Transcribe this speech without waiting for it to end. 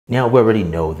Now, we already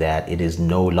know that it is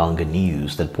no longer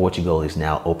news that Portugal is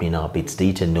now opening up its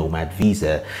digital nomad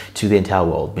visa to the entire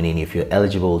world, meaning if you're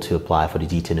eligible to apply for the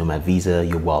digital nomad visa,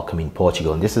 you're welcome in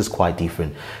Portugal. And this is quite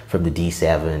different from the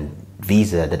D7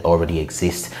 visa that already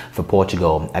exists for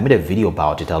Portugal. I made a video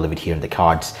about it. I'll leave it here in the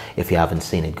cards. If you haven't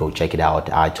seen it, go check it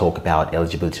out. I talk about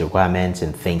eligibility requirements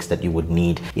and things that you would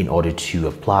need in order to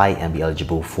apply and be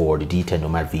eligible for the digital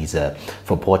nomad visa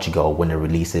for Portugal when it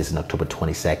releases in October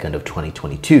 22nd of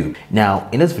 2022. Now,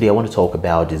 in this video, I want to talk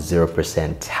about the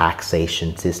 0%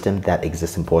 taxation system that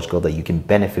exists in Portugal that you can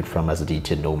benefit from as a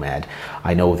digital nomad.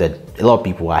 I know that a lot of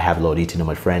people, I have a lot of digital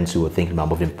nomad friends who are thinking about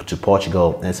moving to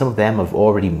Portugal, and some of them have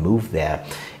already moved there,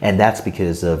 and that's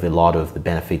because of a lot of the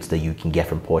benefits that you can get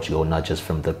from Portugal, not just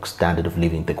from the standard of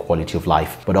living, the quality of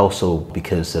life, but also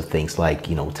because of things like,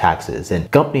 taxes. And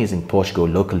companies in Portugal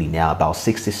locally now, about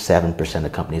 67%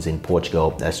 of companies in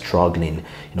Portugal are struggling,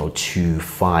 to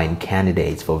find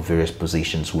candidates for various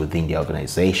positions within the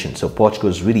organization. So Portugal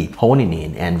is really honing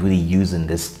in and really using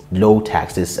this low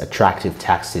tax, this attractive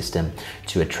tax system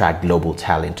to attract global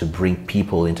talent, to bring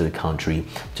people into the country,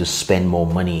 to spend more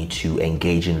money, to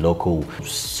engage in local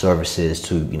services,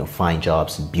 to find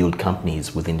jobs and build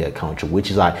companies within their country,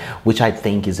 which I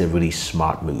think is a really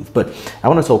smart move. But I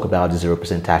want to talk about the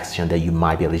 0% taxation that you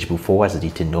might be eligible for as a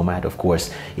digital nomad. Of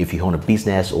course, if you own a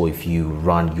business or if you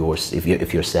run yours, if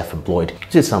you're self-employed,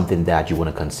 this is something that you want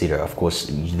to consider. Of course,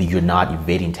 you're not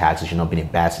evading taxes, you're not being a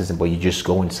bad citizen, but you're just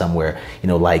going somewhere,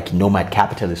 like nomad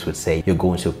capitalists would say, you're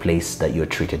going to a place that you're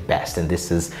treated best. And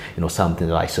this is, something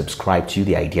that I subscribe to,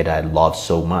 the idea that I love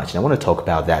so much. And I want to talk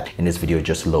about that in this video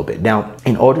just a little bit. Now,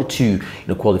 in order to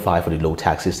qualify for the low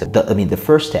tax system, the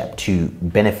first step to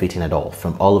benefiting at all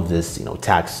from all of this,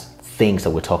 tax things that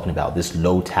we're talking about, this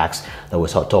low tax that we're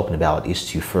talking about, is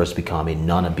to first become a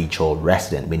non-habitual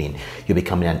resident, meaning you're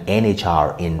becoming an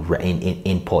NHR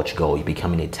in Portugal, you're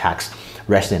becoming a tax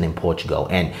resident in Portugal.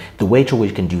 And the way through which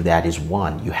you can do that is,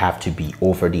 one, you have to be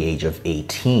over the age of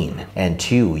 18, and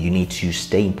two, you need to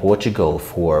stay in Portugal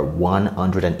for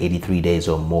 183 days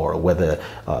or more, whether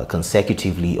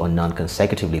consecutively or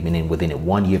non-consecutively, meaning within a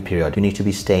 1 year period, you need to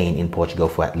be staying in Portugal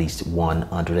for at least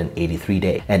 183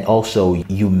 days. And also,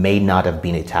 you may not have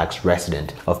been a tax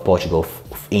resident of Portugal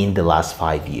in the last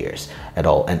 5 years at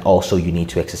all. And also, you need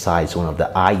to exercise one of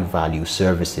the I-value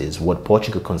services, what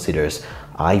Portugal considers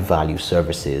I-value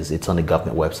services. It's on the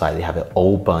government website. They have a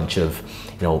whole bunch of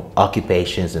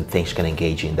occupations and things you can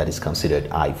engage in that is considered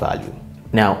I-value.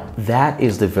 Now, that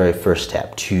is the very first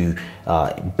step to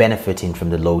benefiting from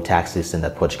the low tax system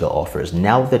that Portugal offers.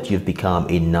 Now that you've become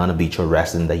a non-habitual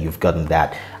resident, that you've gotten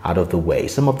that out of the way,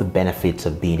 some of the benefits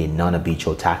of being a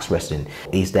non-habitual tax resident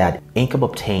is that income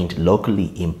obtained locally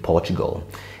in Portugal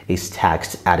is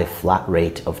taxed at a flat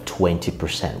rate of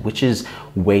 20%, which is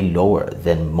way lower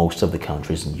than most of the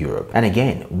countries in Europe. And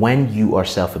again, when you are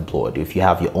self-employed, if you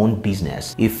have your own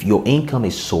business, if your income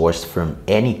is sourced from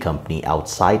any company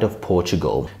outside of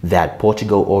Portugal that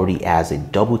Portugal already has a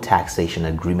double taxation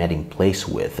agreement in place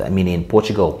with, I mean, in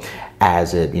Portugal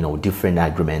as different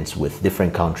agreements with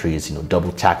different countries,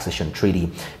 double taxation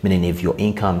treaty, meaning if your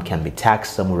income can be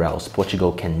taxed somewhere else,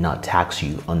 Portugal cannot tax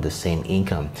you on the same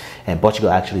income. And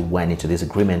Portugal actually went into this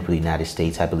agreement with the United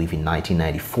States, I believe, in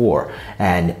 1994.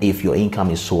 And if your income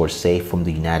is sourced, say, from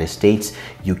the United States,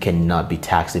 you cannot be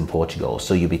taxed in Portugal.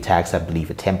 So you'll be taxed, I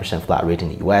believe, a 10% flat rate in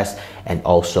the US. And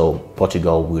also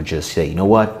Portugal will just say, you know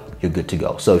what? You're good to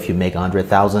go. So if you make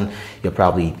 100,000, you're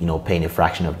probably, paying a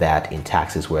fraction of that in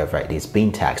taxes wherever it is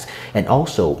being taxed. And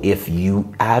also, if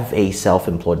you have a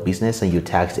self-employed business and you're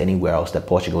taxed anywhere else that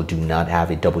Portugal do not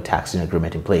have a double taxing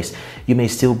agreement in place, you may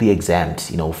still be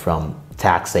exempt, from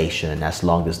taxation as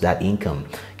long as that income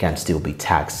can still be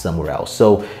taxed somewhere else.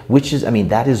 So,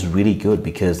 that is really good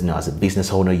because, as a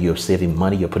business owner, you're saving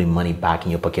money, you're putting money back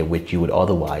in your pocket, which you would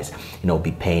otherwise,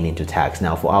 be paying into tax.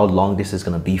 Now, for how long this is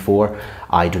going to be for,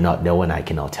 I do not know and I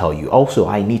cannot tell you. Also,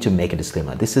 I need to make a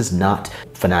disclaimer. This is not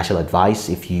financial advice.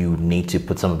 If you need to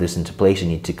put some of this into place, you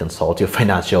need to consult your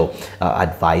financial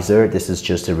advisor. This is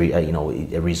just a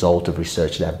result of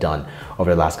research that I've done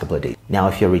over the last couple of days. Now,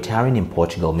 if you're retiring in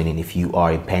Portugal, meaning if you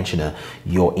are a pensioner,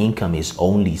 your income is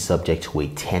only subject to a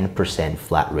 10%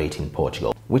 flat rate in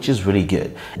Portugal, which is really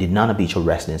good. The non-habitual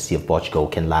residency of Portugal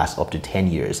can last up to 10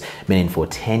 years, meaning for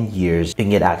 10 years, you can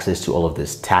get access to all of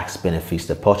this tax benefits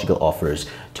that Portugal offers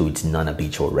to its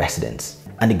non-habitual residents.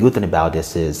 And the good thing about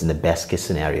this is, in the best case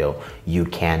scenario, you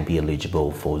can be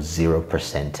eligible for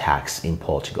 0% tax in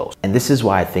Portugal. And this is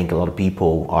why I think a lot of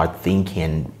people are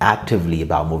thinking actively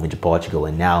about moving to Portugal.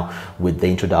 And now with the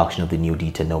introduction of the new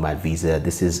digital nomad visa,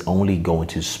 this is only going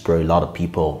to spur a lot of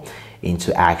people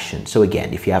into action. So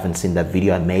again, if you haven't seen that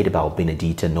video I made about being a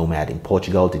digital nomad in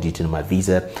Portugal, the digital nomad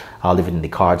visa, I'll leave it in the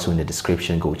cards or in the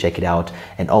description. Go check it out.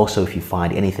 And also, if you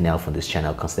find anything else on this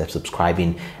channel, consider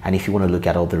subscribing. And if you want to look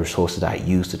at all the resources that I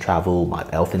use to travel, my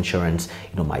health insurance,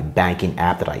 my banking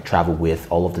app that I travel with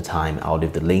all of the time, I'll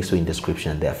leave the links in the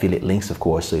description, the affiliate links, of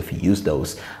course. So if you use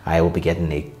those, I will be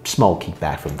getting a small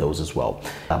kickback from those as well.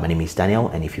 My name is Daniel,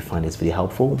 and if you find this video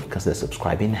helpful, consider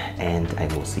subscribing, and I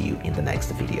will see you in the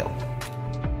next video.